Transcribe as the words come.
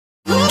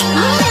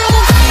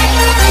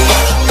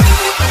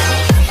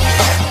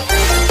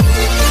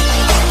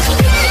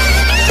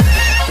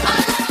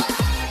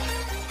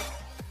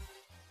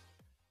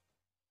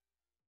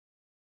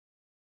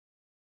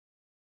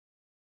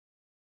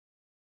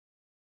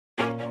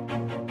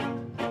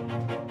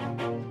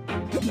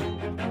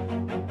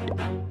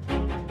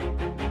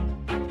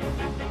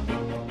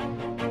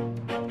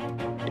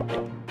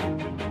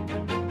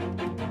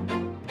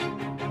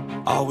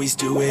always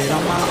do it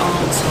on my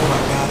own, so I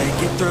gotta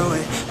get through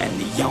it. And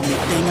the only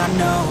thing I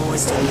know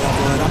is to love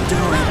what I'm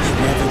doing.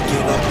 Never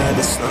give up,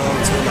 never slow,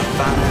 till I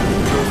finally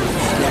prove it.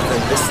 Never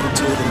listen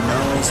to the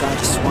no's, I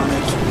just wanna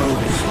keep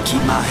moving.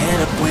 Keep my head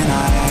up when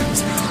I act,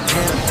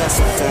 head up, that's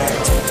a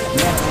fact.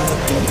 Never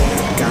looking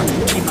back, gotta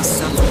keep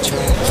myself on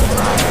track. Keep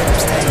my head up,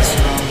 staying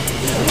strong,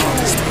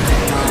 always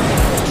moving on.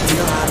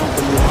 Feel I don't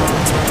belong,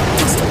 tell me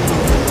just to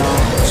move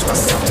along. Push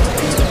myself to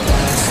be the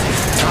best,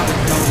 time to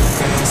go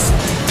fast.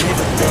 Live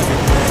with every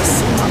breath,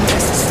 see my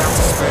message start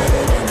to spread.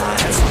 And I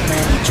had so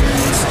many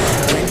dreams,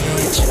 when you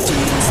hit your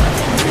teens,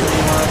 life ain't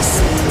really what it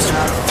seems.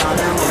 Try to find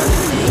out what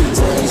it means,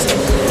 always do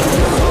it on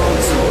my own,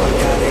 so I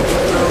gotta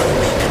get through it.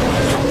 And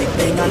the only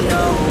thing I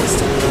know is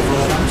to love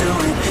what I'm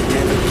doing.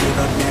 Never give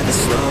up, never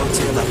slow,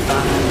 till I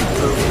finally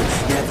prove it.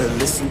 Never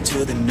listen to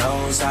the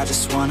no's, I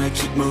just wanna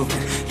keep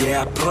moving.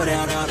 Yeah, I put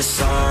out all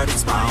this art,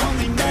 it's my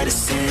only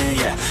medicine.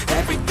 Yeah,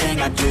 everything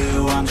I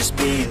do, I'm just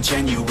being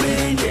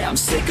genuine. Yeah, I'm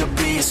sick of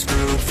being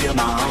screwed, feel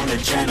my own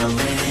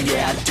adrenaline.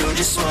 Yeah, I do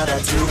just what I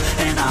do,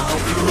 and I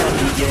hope you let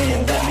me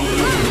in,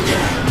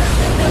 yeah.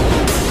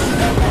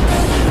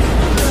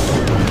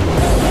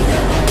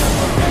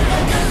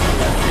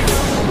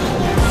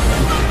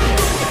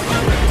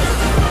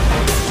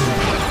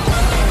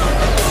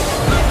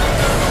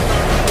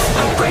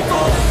 I'm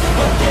grateful,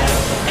 oh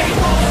yeah,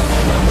 able,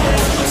 oh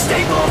yeah, I'm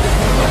stable,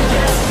 oh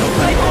yeah, no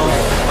label,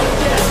 oh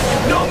yeah,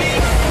 know me,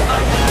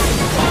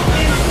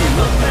 only,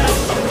 look now,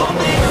 I'm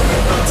only,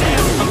 oh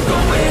damn, I'm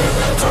going,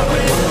 through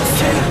it,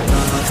 yeah,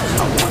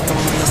 I want the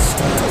real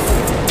stuff,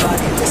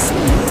 everybody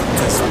listen up,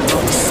 cause I know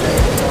the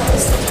same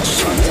does. I'll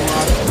show you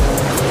all the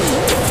love,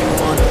 if you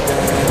want it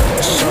bad,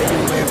 I'll show you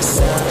where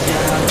it's at,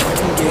 yeah, I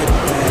can get it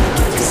back,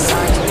 cause I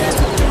ain't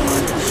never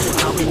done,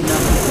 I'll be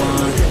number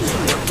one,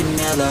 working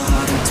hella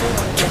hard until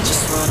I get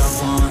just what I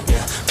want,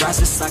 yeah,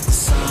 rises like the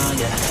sun,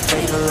 yeah,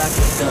 fatal like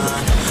a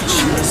gun,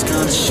 shooters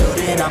gonna shoot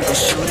it, I'm gonna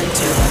shoot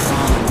until I'm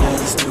on, yeah,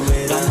 let's do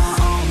it on my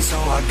own, so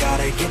I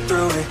gotta get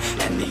through it.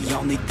 And the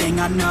only thing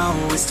I know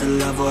is to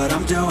love what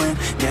I'm doing.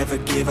 Never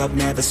give up,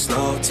 never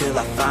slow, till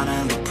I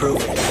finally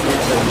prove it.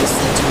 Never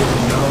listen to the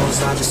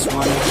no's, I just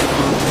wanna keep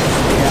moving.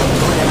 Yeah, I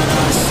put out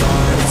all this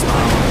art, it's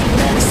my only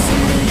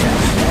medicine.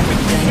 Yeah,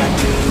 everything I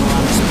do,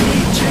 I'm just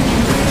being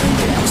genuine.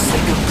 Yeah, I'm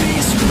sick of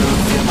being screwed,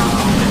 feel my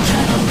own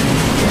adrenaline.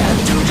 Yeah, I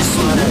do just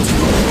what I do,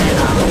 and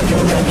I hope you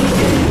let me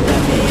in,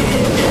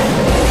 yeah.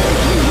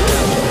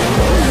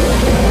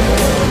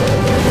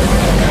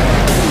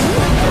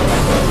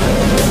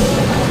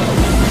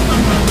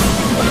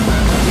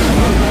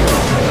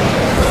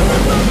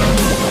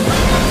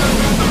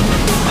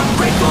 I'm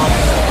grateful,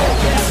 oh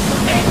yeah,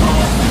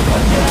 able,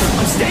 oh yeah,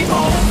 I'm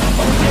stable,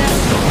 oh yeah,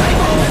 no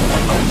label,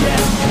 oh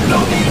yeah,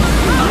 know me,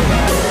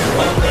 only,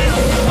 oh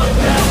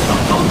yeah,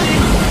 I'm only,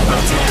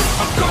 oh damn,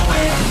 I'm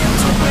going,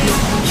 to it,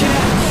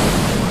 yeah.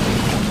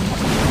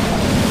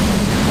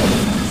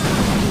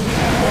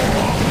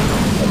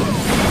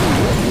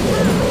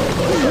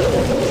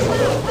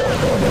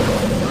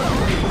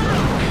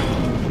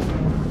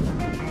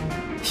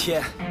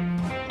 Yeah,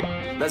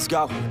 let's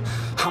go.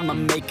 I'ma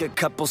make a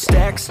couple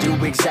stacks, do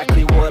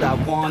exactly what I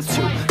want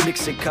to.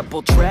 Mix a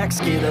couple tracks,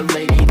 get a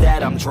lady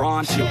that I'm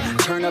drawn to.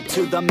 Turn up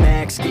to the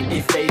max, get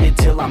me faded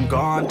till I'm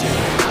gone, dude.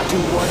 I do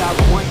what I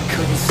want,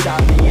 couldn't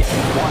stop me if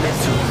you wanted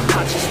to.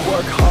 I just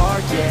work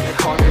hard, yeah,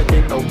 harder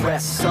than the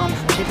rest. Some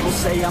people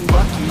say I'm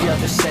lucky,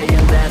 others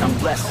saying that I'm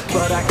blessed.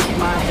 But I keep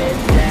my head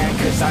down,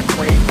 cause I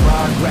crave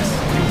progress.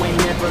 You ain't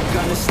never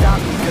gonna stop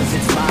me, cause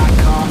it's my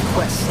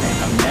conquest. And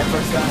I'm never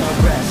gonna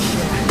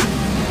rest.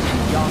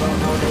 Y'all don't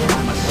know that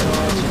I'm a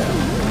soldier.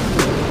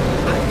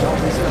 I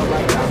always felt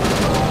like I'm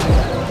alone.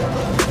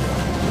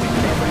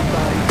 When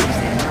everybody thinks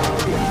they know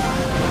ya,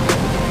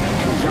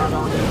 and y'all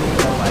don't even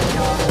know I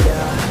know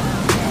ya.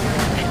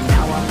 And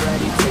now I'm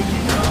ready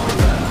taking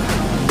over,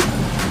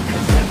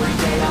 cause every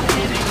day I'm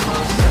getting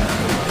closer.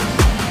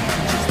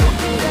 Just look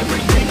at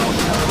everything I'll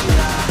show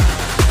ya.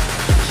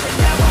 And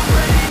now I'm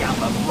ready,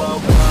 I'ma blow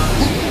up.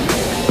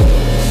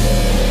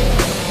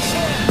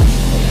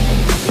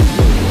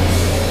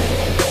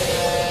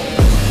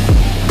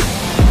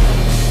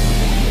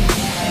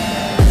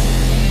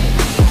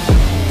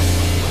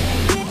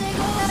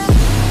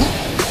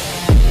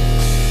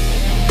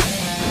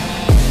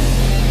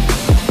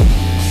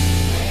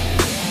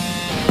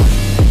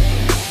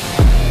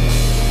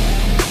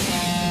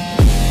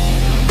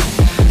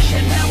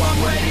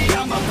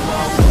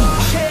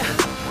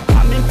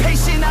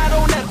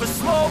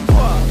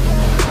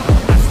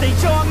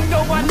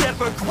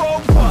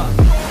 Grow up.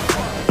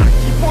 I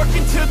keep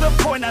working to the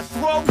point I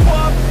throw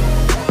up.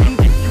 And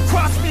if you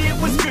cross me, it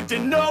was good to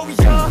know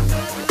ya.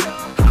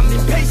 I'm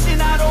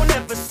impatient, I don't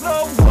ever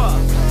slow